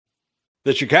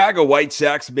The Chicago White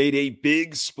Sox made a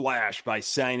big splash by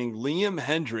signing Liam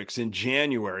Hendriks in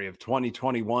January of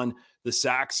 2021. The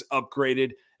Sox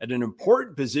upgraded at an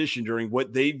important position during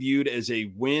what they viewed as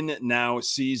a win-now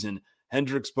season.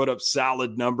 Hendriks put up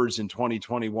solid numbers in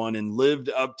 2021 and lived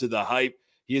up to the hype.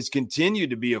 He has continued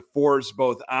to be a force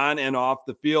both on and off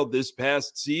the field this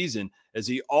past season, as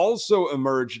he also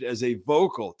emerged as a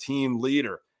vocal team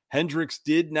leader. Hendriks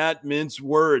did not mince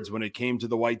words when it came to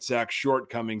the White Sox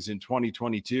shortcomings in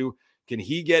 2022. Can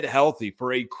he get healthy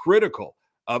for a critical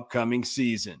upcoming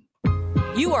season?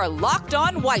 You are Locked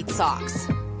On White Sox,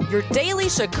 your daily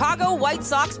Chicago White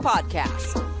Sox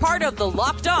podcast. Part of the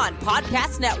Locked On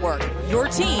Podcast Network, your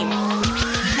team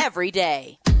every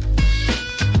day.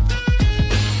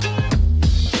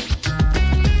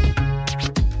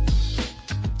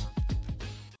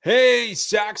 Hey,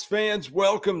 Sox fans,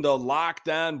 welcome to Locked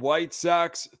On White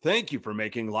Sox. Thank you for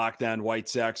making Locked On White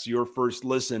Sox your first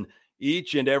listen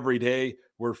each and every day.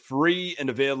 We're free and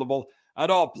available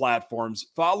on all platforms.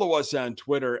 Follow us on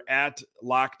Twitter at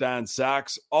Locked On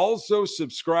Sox. Also,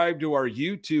 subscribe to our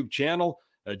YouTube channel.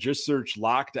 Just search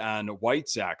Locked On White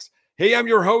Sox. Hey, I'm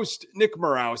your host, Nick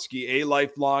Morawski, a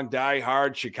lifelong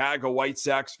diehard Chicago White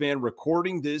Sox fan,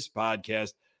 recording this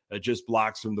podcast just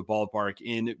blocks from the ballpark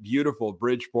in beautiful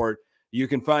Bridgeport. You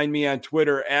can find me on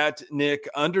Twitter at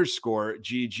Nick_GGTB.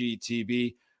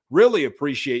 Really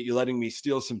appreciate you letting me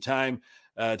steal some time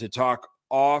to talk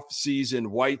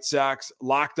off-season White Sox.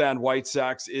 Locked On White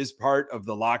Sox is part of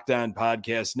the Locked On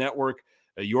Podcast Network,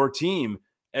 your team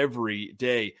every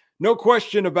day. No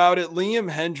question about it,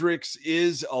 Liam Hendriks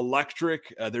is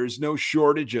electric. There's no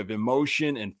shortage of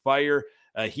emotion and fire.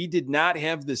 He did not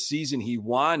have the season he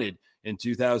wanted in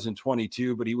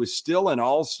 2022, but he was still an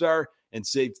all-star and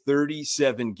saved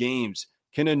 37 games.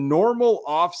 Can a normal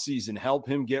offseason help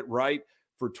him get right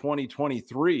for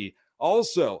 2023?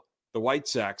 Also, the White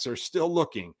Sox are still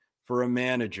looking for a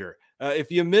manager.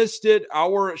 If you missed it,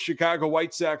 our Chicago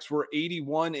White Sox were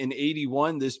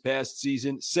 81-81 this past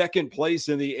season, second place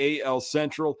in the AL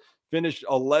Central, finished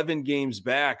 11 games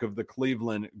back of the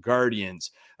Cleveland Guardians.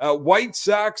 White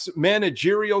Sox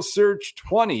managerial search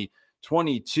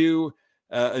 2022,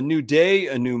 a new day,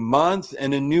 a new month,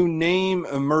 and a new name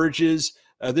emerges.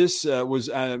 This was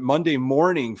Monday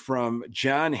morning from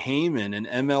Jon Heyman, an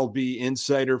MLB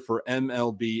insider for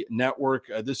MLB Network.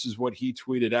 This is what he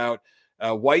tweeted out.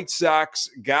 White Sox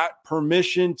got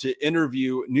permission to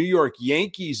interview New York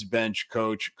Yankees bench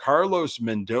coach Carlos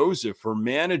Mendoza for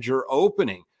manager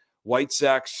opening. White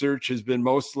Sox search has been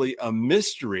mostly a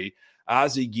mystery.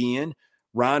 Ozzie Guillen,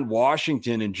 Ron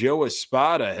Washington, and Joe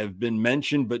Espada have been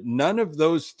mentioned, but none of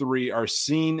those three are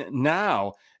seen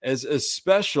now as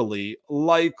especially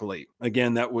likely.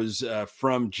 Again, that was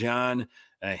from Jon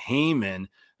Heyman.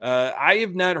 I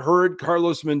have not heard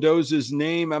Carlos Mendoza's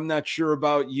name. I'm not sure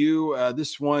about you.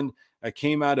 This one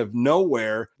came out of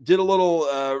nowhere. Did a little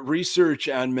research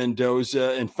on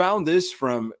Mendoza and found this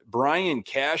from Brian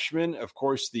Cashman, of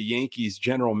course, the Yankees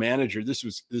general manager. This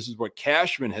is what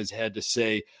Cashman has had to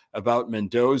say about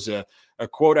Mendoza. A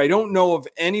quote, "I don't know if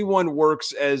anyone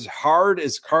works as hard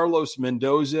as Carlos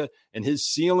Mendoza, and his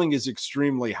ceiling is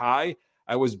extremely high.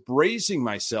 I was bracing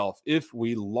myself if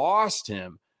we lost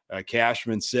him,"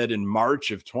 Cashman said in March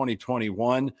of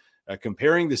 2021.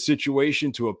 Comparing the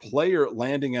situation to a player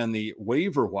landing on the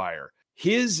waiver wire.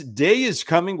 His day is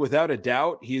coming without a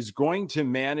doubt. He is going to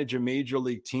manage a major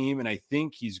league team, and I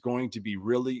think he's going to be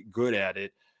really good at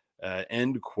it,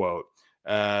 end quote.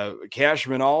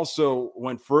 Cashman also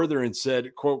went further and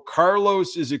said, quote,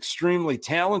 "Carlos is extremely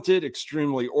talented,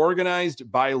 extremely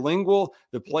organized, bilingual.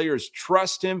 The players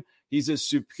trust him. He's a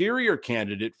superior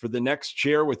candidate for the next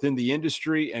chair within the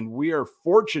industry, and we are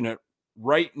fortunate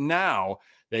right now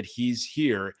that he's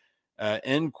here,"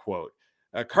 end quote.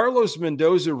 Carlos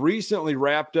Mendoza recently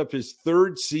wrapped up his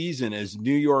third season as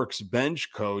New York's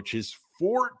bench coach, his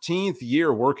 14th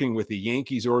year working with the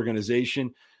Yankees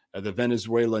organization. The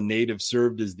Venezuela native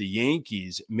served as the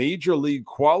Yankees' Major League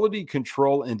Quality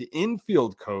Control and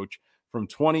Infield coach from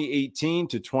 2018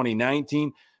 to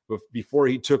 2019, before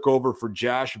he took over for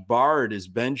Josh Bard as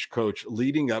bench coach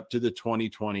leading up to the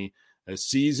 2020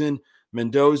 season.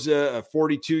 Mendoza,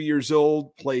 42 years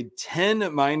old, played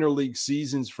 10 minor league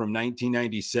seasons from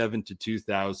 1997 to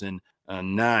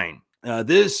 2009.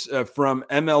 This from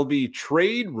MLB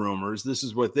Trade Rumors. This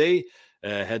is what they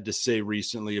had to say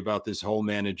recently about this whole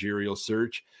managerial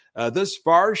search. Thus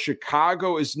far,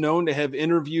 Chicago is known to have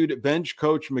interviewed bench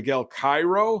coach Miguel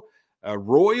Cairo,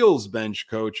 Royals bench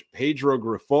coach Pedro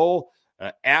Grifol,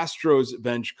 Astros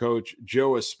bench coach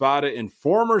Joe Espada, and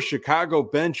former Chicago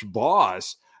bench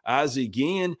boss Ozzie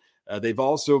Guillen. They've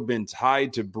also been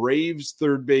tied to Braves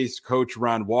third base coach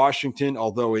Ron Washington,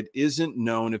 although it isn't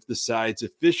known if the sides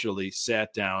officially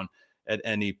sat down at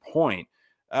any point.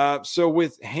 So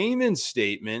with Heyman's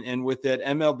statement and with that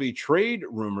MLB trade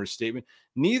rumor statement,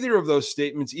 neither of those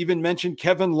statements even mentioned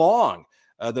Kevin Long,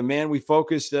 the man we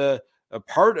focused a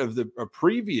part of a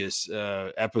previous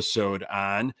episode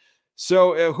on.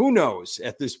 So who knows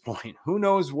at this point? Who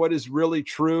knows what is really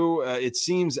true? It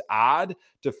seems odd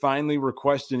to finally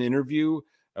request an interview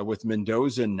with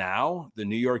Mendoza now. The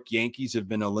New York Yankees have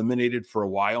been eliminated for a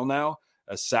while now.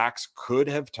 Sox could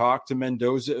have talked to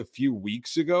Mendoza a few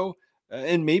weeks ago,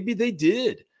 and maybe they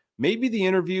did. Maybe the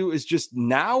interview is just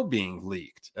now being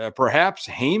leaked. Perhaps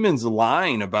Heyman's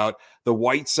line about the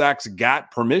White Sox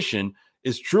got permission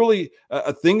is truly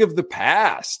a thing of the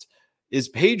past. Is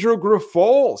Pedro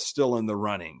Grifol still in the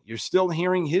running? You're still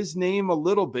hearing his name a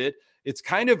little bit. It's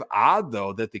kind of odd,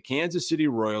 though, that the Kansas City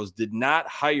Royals did not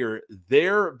hire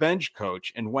their bench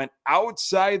coach and went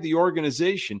outside the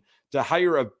organization to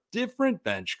hire a different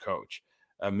bench coach.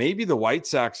 Maybe the White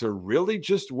Sox are really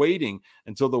just waiting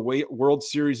until the World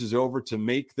Series is over to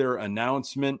make their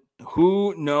announcement.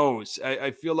 Who knows?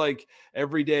 I feel like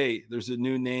every day there's a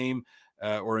new name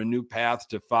or a new path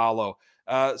to follow.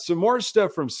 Some more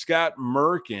stuff from Scott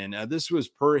Merkin. This was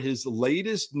per his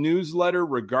latest newsletter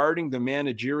regarding the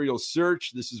managerial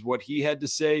search. This is what he had to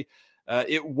say.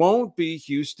 It won't be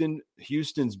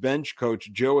Houston's bench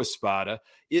coach, Joe Espada.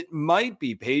 It might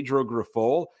be Pedro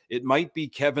Grifol. It might be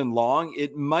Kevin Long.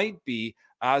 It might be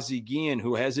Ozzie Guillen,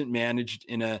 who hasn't managed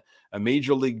in a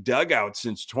major league dugout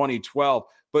since 2012.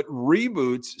 But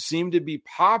reboots seem to be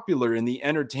popular in the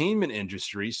entertainment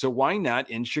industry, so why not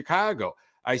in Chicago?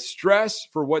 I stress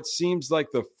for what seems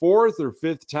like the fourth or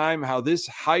fifth time how this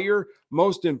hire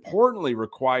most importantly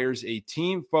requires a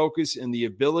team focus and the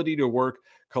ability to work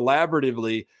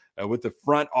collaboratively with the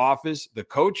front office, the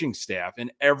coaching staff,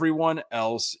 and everyone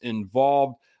else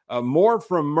involved. More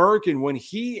from Merkin when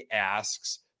he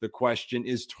asks the question,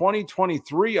 is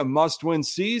 2023 a must-win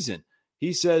season?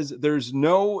 He says there's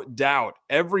no doubt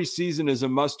every season is a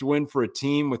must-win for a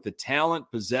team with the talent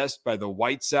possessed by the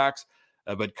White Sox.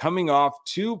 But coming off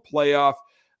two playoff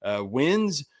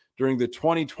wins during the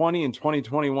 2020 and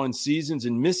 2021 seasons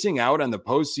and missing out on the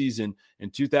postseason in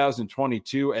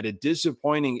 2022 at a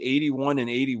disappointing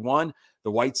 81-81,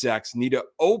 the White Sox need to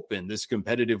open this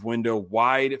competitive window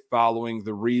wide following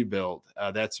the rebuild.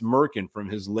 That's Merkin from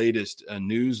his latest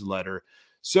newsletter.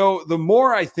 So the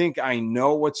more I think I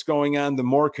know what's going on, the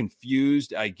more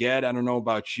confused I get. I don't know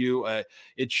about you.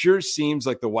 It sure seems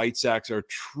like the White Sox are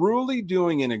truly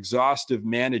doing an exhaustive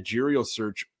managerial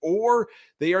search, or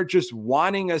they are just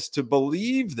wanting us to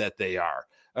believe that they are.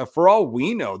 For all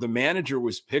we know, the manager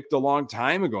was picked a long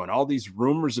time ago, and all these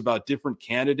rumors about different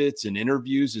candidates and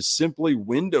interviews is simply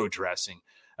window dressing.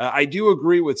 I do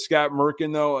agree with Scott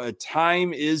Merkin, though.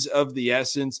 Time is of the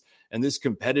essence, and this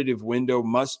competitive window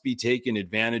must be taken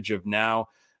advantage of now.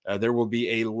 There will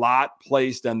be a lot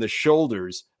placed on the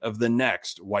shoulders of the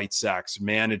next White Sox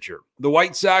manager. The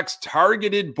White Sox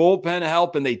targeted bullpen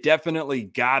help, and they definitely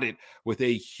got it with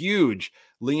a huge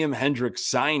Liam Hendriks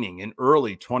signing in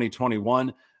early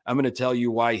 2021. I'm going to tell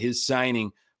you why his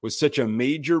signing was such a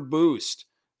major boost.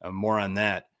 More on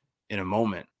that in a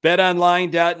moment.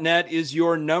 BetOnline.net is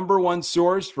your number one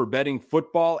source for betting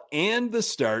football and the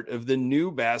start of the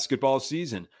new basketball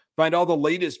season. Find all the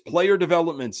latest player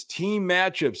developments, team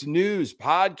matchups, news,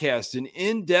 podcasts, and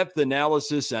in-depth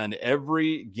analysis on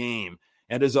every game.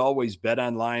 And as always,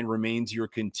 BetOnline remains your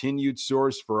continued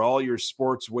source for all your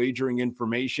sports wagering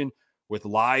information with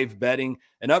live betting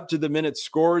and up-to-the-minute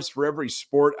scores for every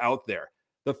sport out there.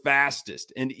 The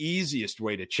fastest and easiest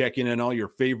way to check in on all your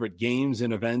favorite games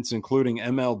and events, including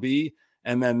MLB,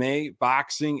 MMA,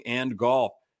 boxing, and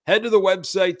golf. Head to the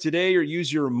website today or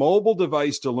use your mobile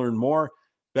device to learn more.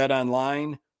 Bet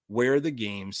online, where the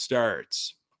game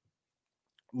starts.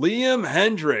 Liam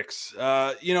Hendriks,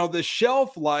 the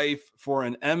shelf life for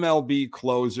an MLB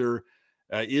closer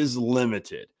is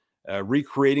limited.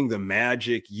 Recreating the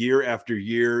magic year after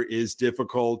year is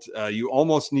difficult. You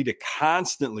almost need to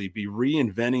constantly be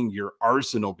reinventing your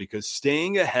arsenal because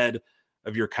staying ahead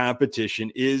of your competition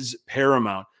is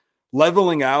paramount.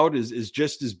 Leveling out is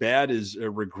just as bad as a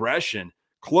regression.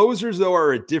 Closers, though,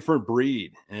 are a different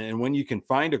breed. And when you can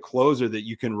find a closer that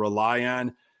you can rely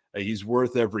on, he's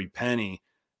worth every penny.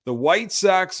 The White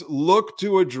Sox look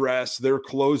to address their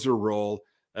closer role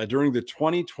during the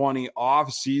 2020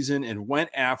 offseason and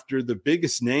went after the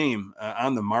biggest name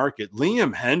on the market.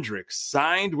 Liam Hendriks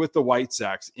signed with the White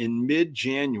Sox in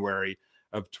mid-January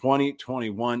of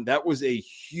 2021. That was a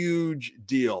huge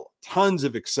deal. Tons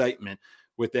of excitement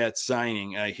with that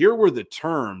signing. Here were the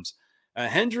terms.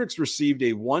 Hendricks received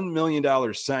a $1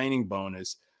 million signing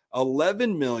bonus,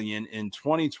 $11 million in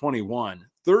 2021,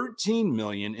 $13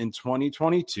 million in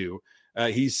 2022.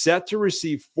 He's set to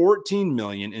receive $14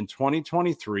 million in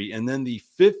 2023, and then the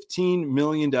 $15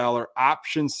 million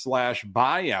option /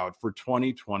 buyout for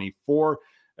 2024.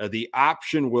 The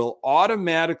option will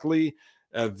automatically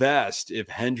vest if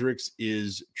Hendricks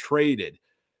is traded.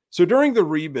 So during the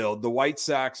rebuild, the White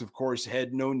Sox, of course,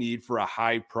 had no need for a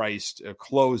high-priced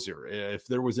closer. If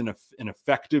there was an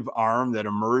effective arm that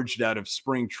emerged out of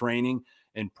spring training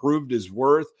and proved his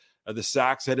worth, the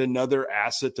Sox had another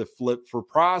asset to flip for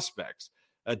prospects.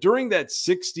 During that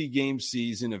 60-game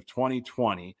season of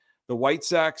 2020, the White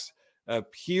Sox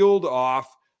peeled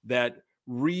off that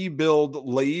rebuild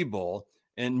label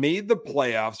and made the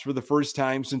playoffs for the first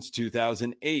time since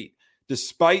 2008.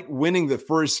 Despite winning the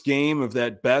first game of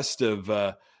that best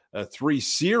of 3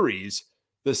 series,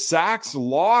 the Sox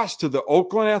lost to the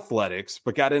Oakland Athletics,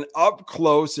 but got an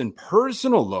up-close and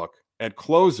personal look at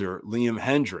closer Liam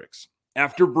Hendricks.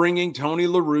 After bringing Tony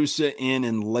La Russa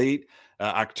in late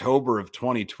October of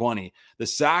 2020, the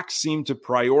Sox seemed to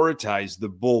prioritize the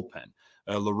bullpen.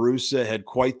 La Russa had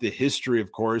quite the history,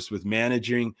 of course, with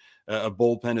managing a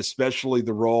bullpen, especially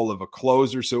the role of a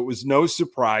closer. So it was no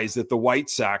surprise that the White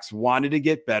Sox wanted to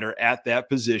get better at that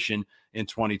position in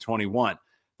 2021.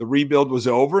 The rebuild was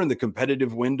over and the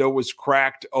competitive window was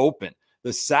cracked open.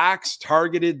 The Sox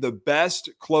targeted the best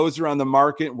closer on the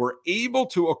market and were able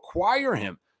to acquire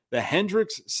him. The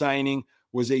Hendricks signing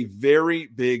was a very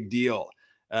big deal.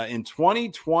 In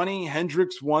 2020,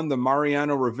 Hendricks won the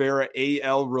Mariano Rivera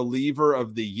AL Reliever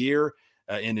of the Year.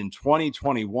 And in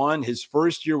 2021, his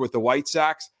first year with the White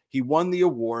Sox, he won the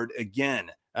award again.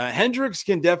 Hendricks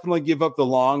can definitely give up the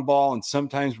long ball and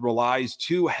sometimes relies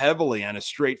too heavily on a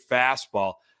straight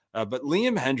fastball. But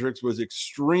Liam Hendricks was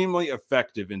extremely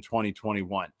effective in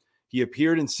 2021. He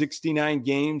appeared in 69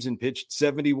 games and pitched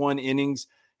 71 innings,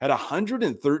 had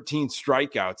 113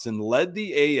 strikeouts, and led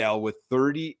the AL with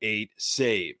 38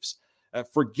 saves.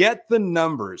 Forget the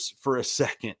numbers for a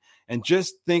second and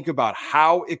just think about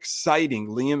how exciting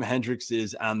Liam Hendricks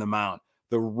is on the mound.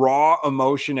 The raw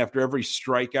emotion after every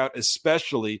strikeout,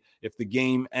 especially if the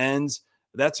game ends,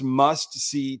 that's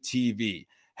must-see TV.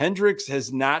 Hendricks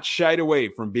has not shied away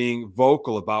from being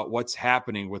vocal about what's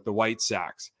happening with the White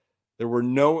Sox. There were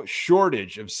no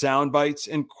shortage of sound bites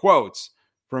and quotes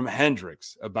from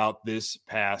Hendricks about this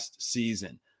past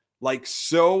season. Like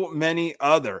so many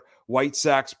other White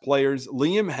Sox players,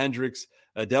 Liam Hendricks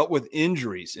dealt with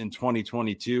injuries in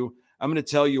 2022. I'm going to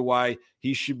tell you why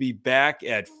he should be back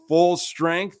at full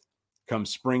strength come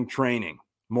spring training.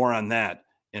 More on that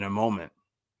in a moment.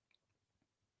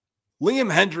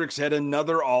 Liam Hendricks had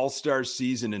another all-star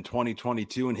season in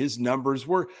 2022, and his numbers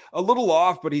were a little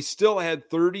off, but he still had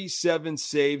 37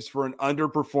 saves for an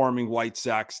underperforming White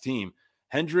Sox team.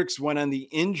 Hendricks went on the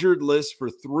injured list for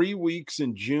 3 weeks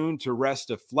in June to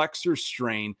rest a flexor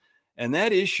strain, and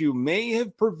that issue may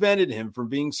have prevented him from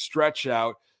being stretched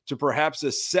out to perhaps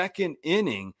a second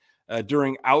inning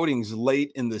during outings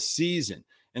late in the season.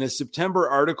 In a September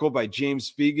article by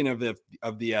James Fegan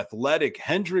of The Athletic,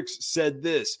 Hendricks said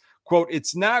this, quote,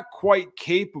 "It's not quite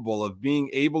capable of being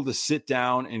able to sit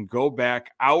down and go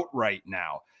back out right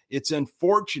now. It's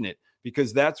unfortunate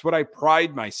because that's what I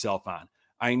pride myself on.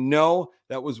 I know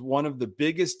that was one of the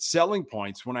biggest selling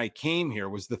points when I came here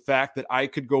was the fact that I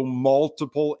could go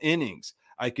multiple innings.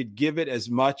 I could give it as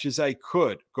much as I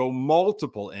could, go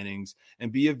multiple innings,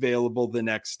 and be available the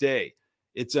next day.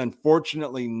 It's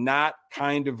unfortunately not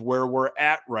kind of where we're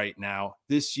at right now.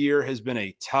 This year has been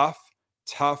a tough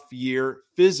year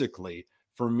physically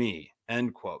for me,"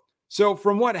 end quote. So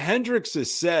from what Hendricks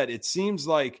has said, it seems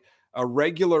like a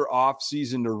regular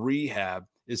offseason to rehab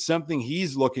is something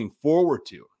he's looking forward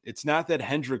to. It's not that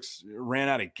Hendricks ran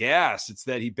out of gas. It's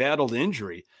that he battled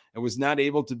injury and was not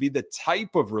able to be the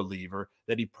type of reliever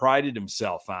that he prided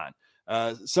himself on.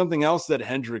 Something else that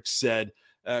Hendricks said,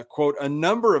 quote, "A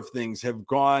number of things have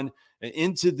gone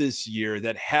into this year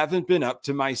that haven't been up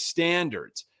to my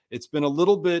standards. It's been a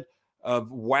little bit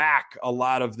of whack a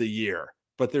lot of the year,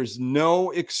 but there's no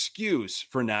excuse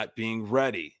for not being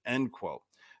ready," end quote.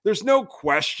 There's no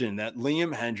question that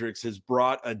Liam Hendricks has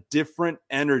brought a different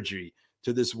energy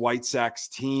to this White Sox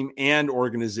team and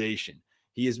organization.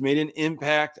 He has made an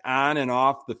impact on and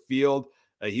off the field.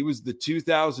 He was the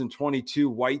 2022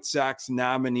 White Sox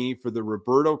nominee for the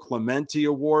Roberto Clemente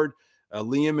Award.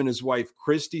 Liam and his wife,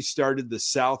 Christy, started the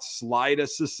South Slida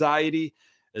Society,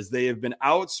 as they have been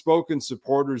outspoken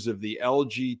supporters of the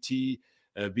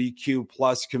LGBTQ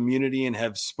plus community and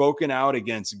have spoken out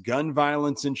against gun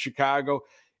violence in Chicago.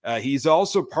 He's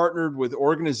also partnered with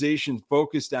organizations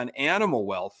focused on animal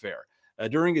welfare.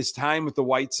 During his time with the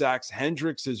White Sox,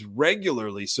 Hendricks has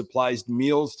regularly supplied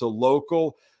meals to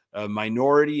local,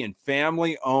 minority, and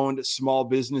family-owned small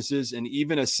businesses and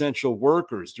even essential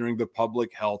workers during the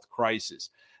public health crisis.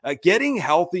 Getting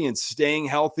healthy and staying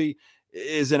healthy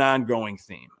is an ongoing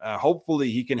theme.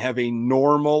 Hopefully, he can have a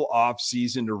normal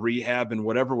offseason to rehab, and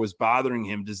whatever was bothering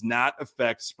him does not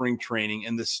affect spring training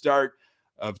and the start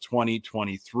of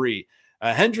 2023.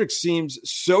 Hendricks seems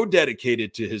so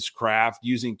dedicated to his craft,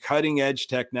 using cutting-edge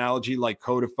technology like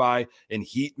Codify and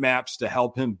heat maps to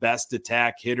help him best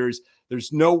attack hitters.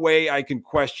 There's no way I can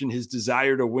question his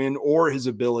desire to win or his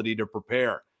ability to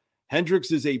prepare.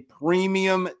 Hendricks is a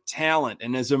premium talent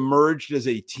and has emerged as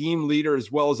a team leader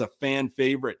as well as a fan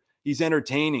favorite. He's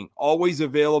entertaining, always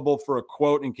available for a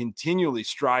quote, and continually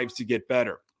strives to get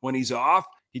better. When he's off,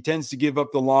 he tends to give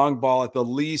up the long ball at the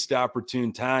least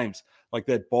opportune times, like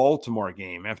that Baltimore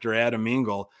game after Adam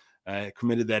Engel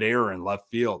committed that error in left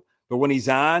field. But when he's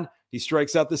on, he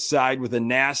strikes out the side with a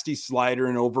nasty slider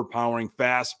and overpowering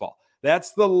fastball.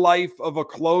 That's the life of a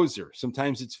closer.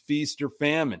 Sometimes it's feast or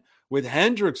famine. With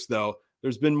Hendricks, though,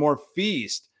 there's been more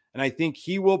feast, and I think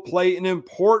he will play an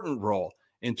important role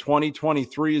in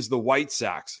 2023 as the White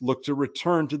Sox look to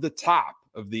return to the top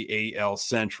of the AL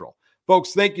Central.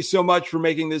 Folks, thank you so much for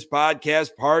making this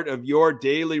podcast part of your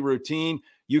daily routine.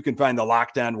 You can find the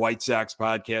Locked On White Sox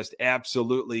podcast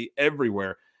absolutely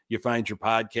everywhere you find your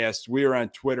podcasts. We are on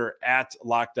Twitter at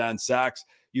Locked On Sox.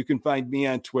 You can find me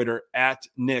on Twitter at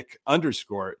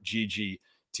Nick_GGTB.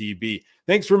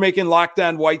 Thanks for making Locked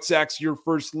On White Sox your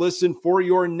first listen. For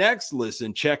your next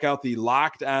listen, check out the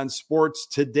Locked On Sports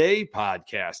Today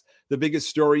podcast. The biggest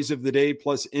stories of the day,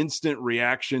 plus instant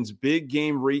reactions, big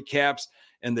game recaps,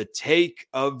 and the take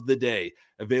of the day.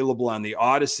 Available on the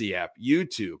Odyssey app,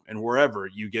 YouTube, and wherever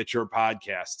you get your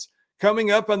podcasts. Coming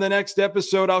up on the next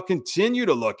episode, I'll continue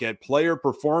to look at player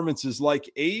performances like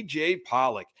A.J.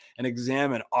 Pollock and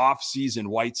examine off-season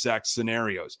White Sox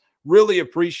scenarios. Really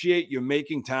appreciate you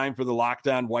making time for the Locked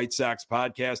On White Sox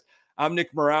podcast. I'm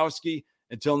Nick Morawski.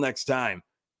 Until next time,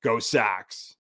 go Sox.